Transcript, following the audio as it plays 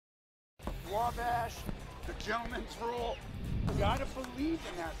Wabash, the gentleman's rule. You gotta believe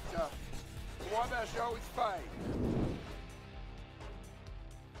in that stuff. Wabash always fight.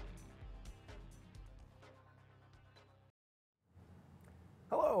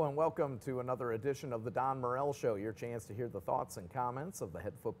 Hello and welcome to another edition of the Don Morel Show, your chance to hear the thoughts and comments of the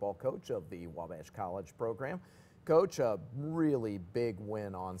head football coach of the Wabash College program. Coach, a really big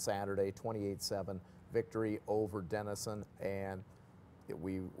win on Saturday, 28-7 victory over Denison, and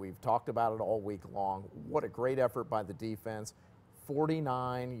we've talked about it all week long. What a great effort by the defense.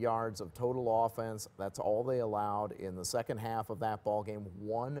 49 yards of total offense. That's all they allowed in the second half of that ball game.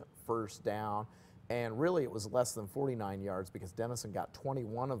 1 first down. And really, it was less than 49 yards because Denison got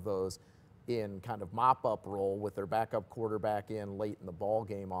 21 of those in kind of mop-up role with their backup quarterback in late in the ball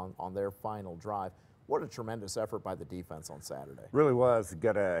game on their final drive. What a tremendous effort by the defense on Saturday. Really was.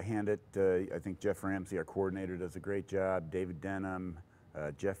 Got to hand it. I think Jeff Ramsey, our coordinator, does a great job. David Denham,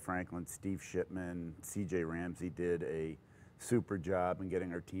 Jeff Franklin, Steve Shipman, C.J. Ramsey did a super job in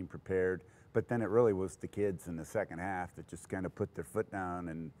getting our team prepared. But then it really was the kids in the second half that just kind of put their foot down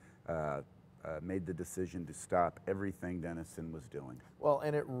and made the decision to stop everything Denison was doing. Well,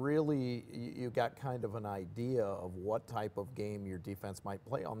 and it really, you got kind of an idea of what type of game your defense might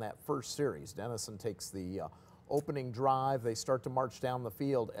play on that first series. Denison takes the opening drive, they start to march down the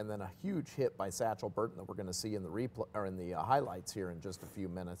field, and then a huge hit by Satchel Burton that we're going to see in the replay or in the highlights here in just a few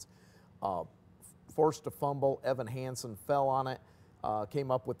minutes. Forced a fumble, Evan Hansen fell on it, came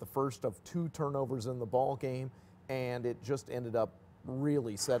up with the first of 2 turnovers in the ball game, and it just ended up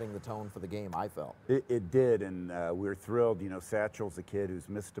really setting the tone for the game, I felt. It did, and we were thrilled. You know, Satchel's a kid who's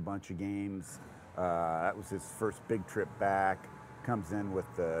missed a bunch of games. That was his first big trip back. Comes in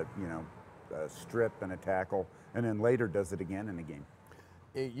with a strip and a tackle, and then later does it again in the game.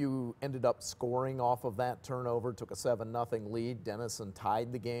 You ended up scoring off of that turnover, took a 7-0 lead. Denison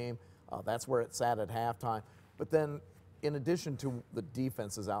tied the game. That's where it sat at halftime. But then, in addition to the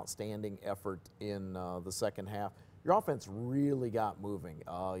defense's outstanding effort in the second half, your offense really got moving.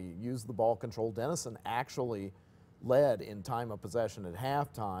 You used the ball control. Denison actually led in time of possession at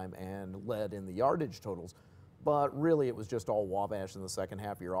halftime and led in the yardage totals. But really, it was just all Wabash in the second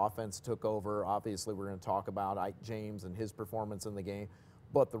half. Your offense took over. Obviously, we're going to talk about Ike James and his performance in the game.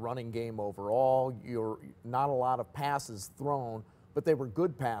 But the running game overall, not a lot of passes thrown, but they were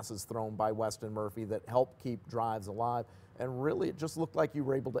good passes thrown by Weston Murphy that helped keep drives alive. And really, it just looked like you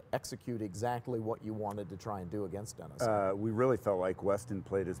were able to execute exactly what you wanted to try and do against Denison. We really felt like Weston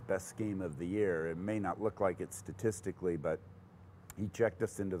played his best game of the year. It may not look like it statistically, but he checked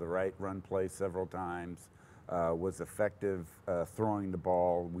us into the right run play several times, was effective throwing the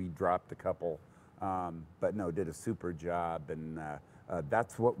ball. We dropped a couple, but no, did a super job. And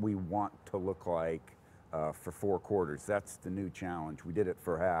that's what we want to look like for 4 quarters. That's the new challenge. We did it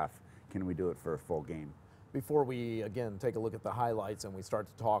for half. Can we do it for a full game? Before we, again, take a look at the highlights and we start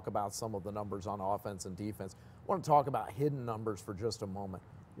to talk about some of the numbers on offense and defense, I want to talk about hidden numbers for just a moment.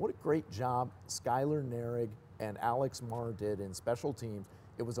 What a great job Skylar Narig and Alex Marr did in special teams.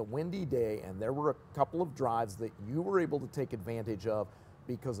 It was a windy day, and there were a couple of drives that you were able to take advantage of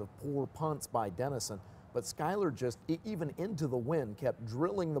because of poor punts by Denison. But Skylar just, even into the wind, kept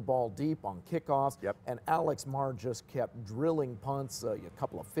drilling the ball deep on kickoffs, and Alex Marr just kept drilling punts, a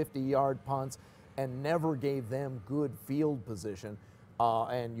couple of 50-yard punts, and never gave them good field position.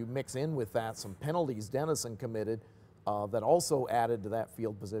 And you mix in with that some penalties Denison committed that also added to that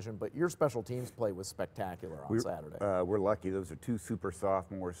field position. But your special teams play was spectacular on Saturday. We're lucky. Those are 2 super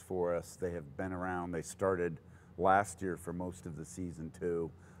sophomores for us. They have been around. They started last year for most of the season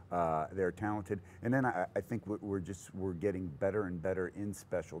too. They're talented. And then I think we're getting better and better in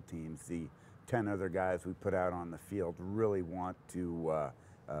special teams. The 10 other guys we put out on the field really want to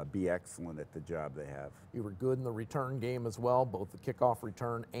be excellent at the job they have. You were good in the return game as well, both the kickoff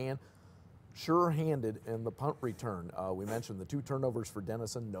return and sure-handed in the punt return. We mentioned the 2 turnovers for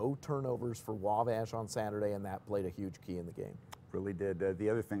Denison, no turnovers for Wabash on Saturday, and that played a huge key in the game. Really did. The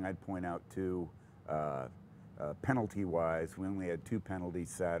other thing I'd point out too, penalty-wise, we only had 2 penalties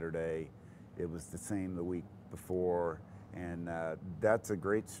Saturday. It was the same the week before, and that's a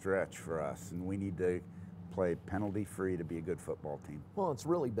great stretch for us, and we need to play penalty-free to be a good football team. Well, it's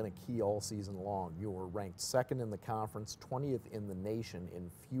really been a key all season long. You were ranked 2nd in the conference, 20th in the nation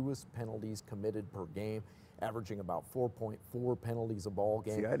in fewest penalties committed per game, averaging about 4.4 penalties a ball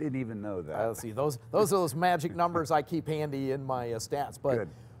game. See, I didn't even know that. See, those are those magic numbers I keep handy in my stats. But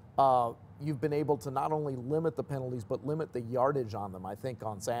you've been able to not only limit the penalties, but limit the yardage on them. I think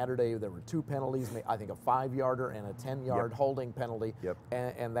on Saturday there were 2 penalties, I think a 5-yarder and a 10-yard holding penalty,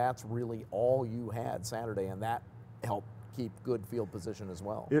 and that's really all you had Saturday, and that helped keep good field position as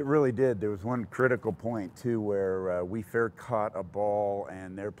well. It really did. There was one critical point, too, where we fair caught a ball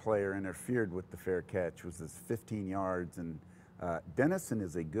and their player interfered with the fair catch. It was this 15 yards, and Denison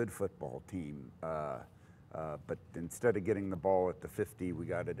is a good football team. But instead of getting the ball at the 50, we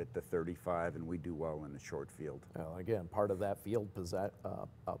got it at the 35, and we do well in the short field. Well, again, part of that field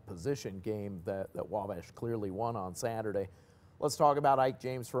position game that Wabash clearly won on Saturday. Let's talk about Ike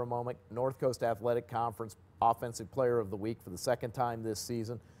James for a moment. North Coast Athletic Conference Offensive Player of the Week for the second time this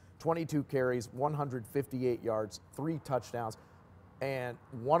season. 22 carries, 158 yards, 3 touchdowns. And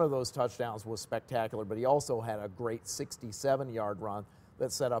one of those touchdowns was spectacular, but he also had a great 67-yard run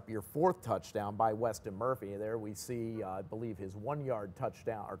that set up your 4th touchdown by Weston Murphy. There we see, I believe, his 1-yard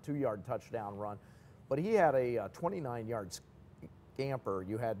touchdown or 2-yard touchdown run. But he had a 29-yard scamper.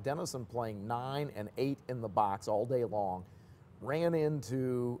 You had Denison playing 9 and 8 in the box all day long, ran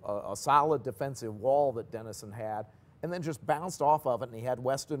into a solid defensive wall that Denison had, and then just bounced off of it, and he had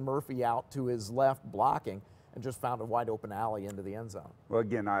Weston Murphy out to his left blocking and just found a wide open alley into the end zone. Well,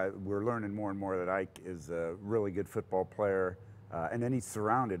 again, we're learning more and more that Ike is a really good football player. And then he's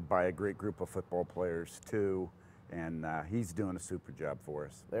surrounded by a great group of football players, too, and he's doing a super job for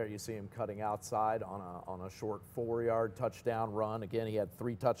us. There you see him cutting outside on a short 4-yard touchdown run. Again, he had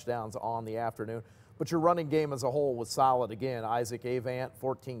 3 touchdowns on the afternoon. But your running game as a whole was solid. Again, Isaac Avant,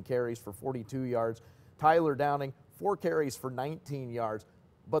 14 carries for 42 yards. Tyler Downing, 4 carries for 19 yards.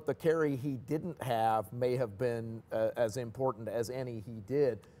 But the carry he didn't have may have been as important as any he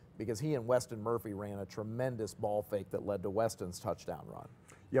did, because he and Weston Murphy ran a tremendous ball fake that led to Weston's touchdown run.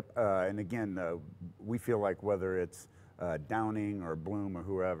 Yep, and again, we feel like whether it's Downing or Bloom or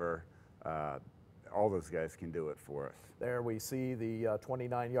whoever, all those guys can do it for us. There we see the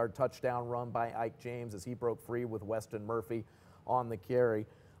 29-yard touchdown run by Ike James as he broke free with Weston Murphy on the carry.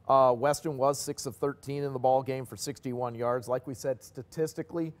 Weston was 6 of 13 in the ball game for 61 yards. Like we said,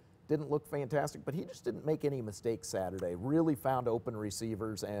 statistically, didn't look fantastic, but he just didn't make any mistakes Saturday. Really found open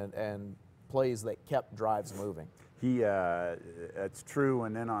receivers and plays that kept drives moving. That's true.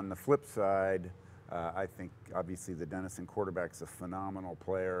 And then on the flip side, I think obviously the Denison quarterback's a phenomenal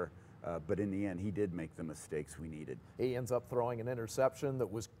player, but in the end, he did make the mistakes we needed. He ends up throwing an interception that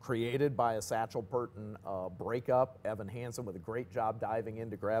was created by a Satchel Burton breakup. Evan Hansen with a great job diving in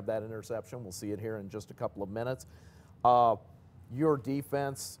to grab that interception. We'll see it here in just a couple of minutes. Your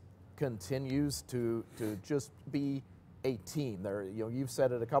defense continues to just be a team. There, you've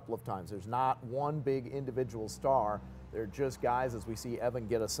said it a couple of times. There's not one big individual star. They're just guys, as we see Evan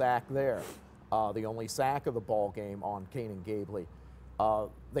get a sack there. The only sack of the ball game on Kanan Gabley.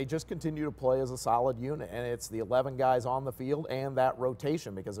 They just continue to play as a solid unit, and it's the 11 guys on the field and that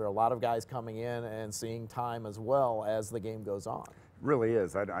rotation, because there are a lot of guys coming in and seeing time as well as the game goes on. Really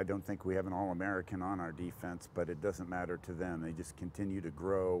is. I don't think we have an All-American on our defense, but it doesn't matter to them. They just continue to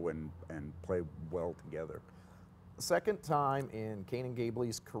grow and play well together. Second time in Kanan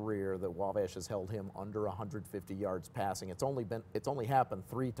Gabley's career that Wabash has held him under 150 yards passing. It's only happened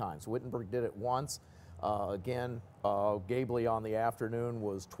 3 times. Wittenberg did it once. Gabley on the afternoon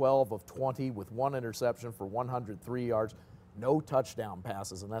was 12 of 20 with 1 interception for 103 yards. No touchdown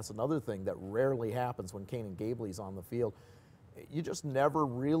passes, and that's another thing that rarely happens when Kanan Gabley's on the field. You just never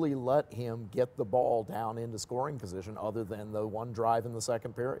really let him get the ball down into scoring position other than the one drive in the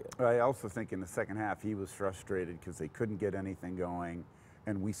second period. I also think in the second half he was frustrated because they couldn't get anything going,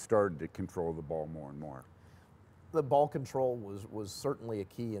 and we started to control the ball more and more. The ball control was certainly a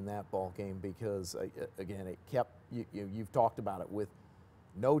key in that ball game because, again, it kept, you've talked about it, with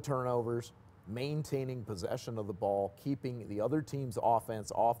no turnovers, maintaining possession of the ball, keeping the other team's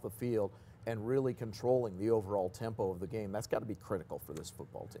offense off the field, and really controlling the overall tempo of the game. That's got to be critical for this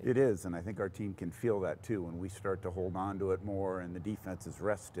football team. It is, and I think our team can feel that too. When we start to hold on to it more and the defense is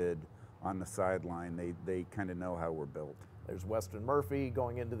rested on the sideline, they kind of know how we're built. There's Weston Murphy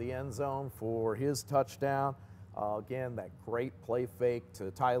going into the end zone for his touchdown. Again, that great play fake to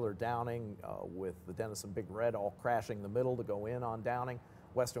Tyler Downing with the Denison Big Red all crashing the middle to go in on Downing.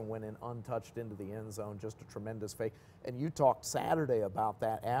 Weston went in untouched into the end zone, just a tremendous fake. And you talked Saturday about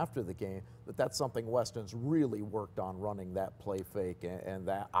that after the game, that's something Weston's really worked on, running that play fake and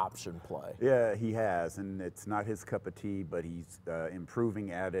that option play. Yeah, he has, and it's not his cup of tea, but he's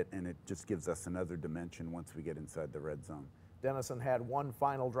improving at it, and it just gives us another dimension once we get inside the red zone. Denison had one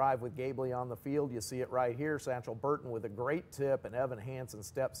final drive with Gabley on the field. You see it right here. Satchel Burton with a great tip, and Evan Hansen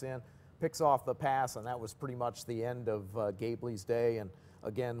steps in, picks off the pass, and that was pretty much the end of Gabley's day. And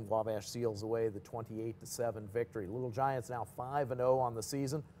again, Wabash seals away the 28-7 victory. Little Giants now 5-0 on the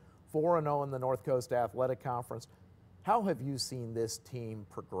season, 4-0 in the North Coast Athletic Conference. How have you seen this team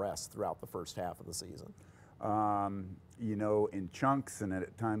progress throughout the first half of the season? you know, in chunks, and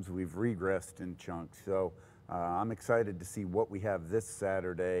at times we've regressed in chunks. So I'm excited to see what we have this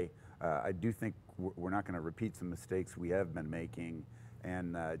Saturday. I do think we're not going to repeat some mistakes we have been making,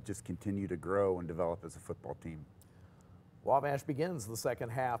 and just continue to grow and develop as a football team. Wabash begins the second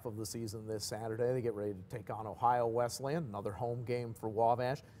half of the season this Saturday. They get ready to take on Ohio Wesleyan, another home game for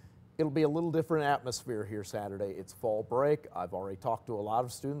Wabash. It'll be a little different atmosphere here Saturday. It's fall break. I've already talked to a lot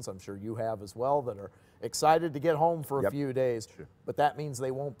of students, I'm sure you have as well, that are excited to get home for a few days. Sure. But that means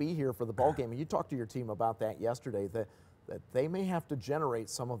they won't be here for the ball game. And you talked to your team about that yesterday, that they may have to generate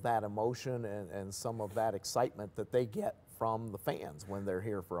some of that emotion and some of that excitement that they get from the fans when they're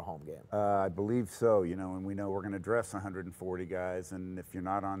here for a home game. I believe so, you know, and we know we're going to dress 140 guys, and if you're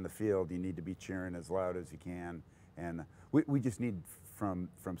not on the field, you need to be cheering as loud as you can. And we just need, from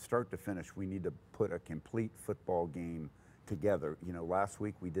start to finish, we need to put a complete football game together. You know, last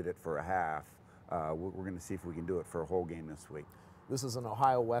week we did it for a half. We're going to see if we can do it for a whole game this week. This is an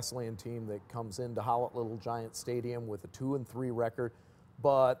Ohio Wesleyan team that comes into Howlett Little Giant Stadium with a 2-3 record,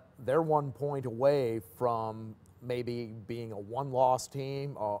 but they're 1 point away from maybe being a one-loss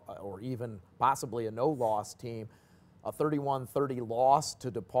team or even possibly a no-loss team. A 31-30 loss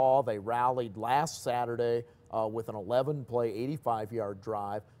to DePaul. They rallied last Saturday with an 11-play, 85-yard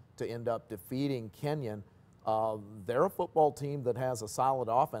drive to end up defeating Kenyon. They're a football team that has a solid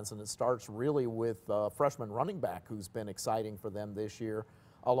offense, and it starts really with freshman running back who's been exciting for them this year,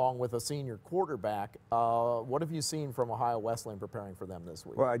 along with a senior quarterback. What have you seen from Ohio Wesleyan preparing for them this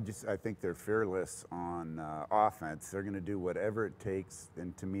week? Well, I think they're fearless on offense. They're going to do whatever it takes,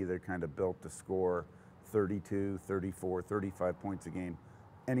 and to me, they're kind of built to score 32, 34, 35 points a game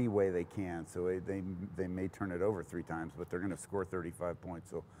any way they can. So they may turn it over 3 times, but they're going to score 35 points.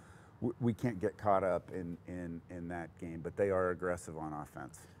 So we can't get caught up in that game, but they are aggressive on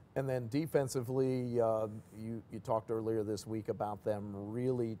offense. And then defensively, you talked earlier this week about them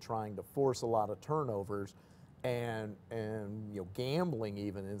really trying to force a lot of turnovers and you know, gambling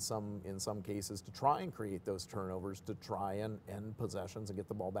even in some cases to try and create those turnovers to try and end possessions and get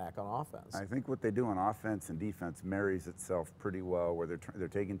the ball back on offense. I think what they do on offense and defense marries itself pretty well, where they're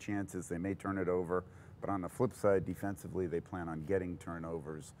taking chances. They may turn it over, but on the flip side, defensively, they plan on getting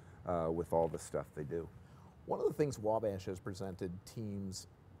turnovers with all the stuff they do. One of the things Wabash has presented teams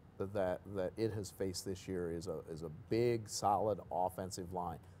that it has faced this year is a big, solid offensive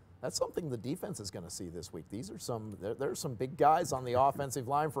line. That's something the defense is going to see this week. These are there's some big guys on the offensive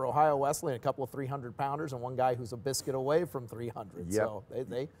line for Ohio Wesleyan, a couple of 300-pounders and one guy who's a biscuit away from 300. Yep. So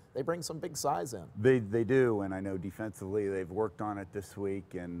they bring some big size in. They do, and I know defensively they've worked on it this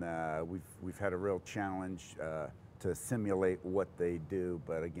week, and we've had a real challenge to simulate what they do.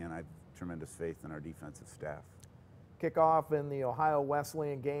 But again, I have tremendous faith in our defensive staff. Kickoff in the Ohio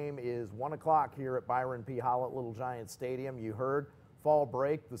Wesleyan game is 1 o'clock here at Byron P. Howlett Little Giant Stadium. You heard fall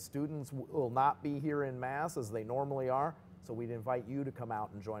break. The students will not be here in mass as they normally are, so we'd invite you to come out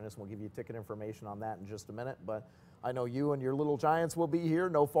and join us. We'll give you ticket information on that in just a minute, but I know you and your Little Giants will be here.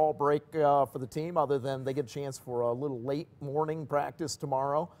 No fall break for the team other than they get a chance for a little late morning practice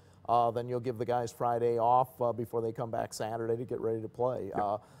tomorrow. Then you'll give the guys Friday off before they come back Saturday to get ready to play.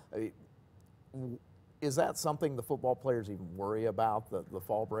 Yep. Is that something the football players even worry about, the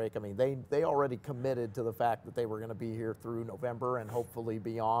fall break? I mean, they already committed to the fact that they were going to be here through November and hopefully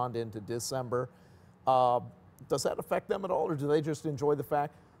beyond into December. Does that affect them at all, or do they just enjoy the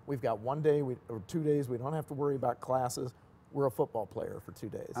fact we've got 1 day or 2 days, we don't have to worry about classes, we're a football player for 2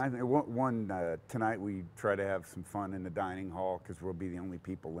 days? I think tonight we try to have some fun in the dining hall because we'll be the only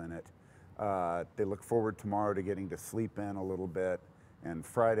people in it. They look forward tomorrow to getting to sleep in a little bit. And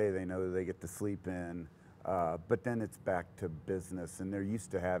Friday, they know they get to sleep in, but then it's back to business. And they're used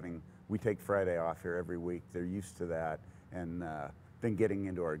to we take Friday off here every week. They're used to that. And then getting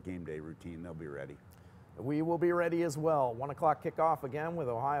into our game day routine, they'll be ready. We will be ready as well. 1 o'clock kickoff again with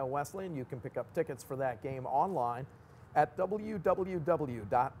Ohio Wesleyan. You can pick up tickets for that game online at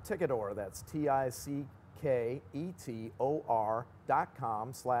www.ticketor, that's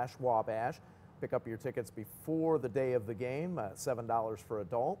TICKETOR.com/Wabash. Pick up your tickets before the day of the game, $7 for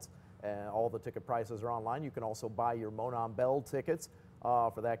adults. All the ticket prices are online. You can also buy your Monon Bell tickets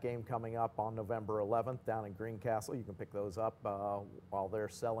for that game coming up on November 11th down in Greencastle. You can pick those up while they're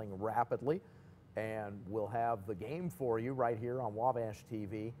selling rapidly. And we'll have the game for you right here on Wabash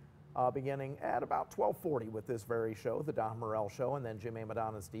TV beginning at about 12:40 with this very show, the Don Morel Show, and then Jim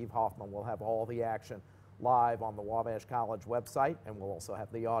Amadon and Steve Hoffman will have all the action live on the Wabash College website, and we'll also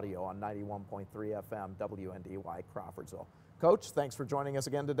have the audio on 91.3 FM WNDY Crawfordsville. Coach, thanks for joining us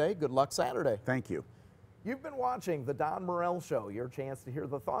again today. Good luck Saturday. Thank you. You've been watching the Don Morel Show, your chance to hear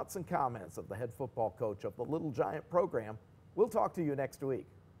the thoughts and comments of the head football coach of the Little Giant program. We'll talk to you next week.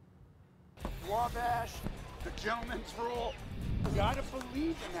 Wabash, the gentleman's rule. You gotta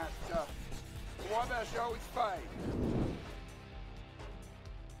believe in that stuff. Wabash always fight.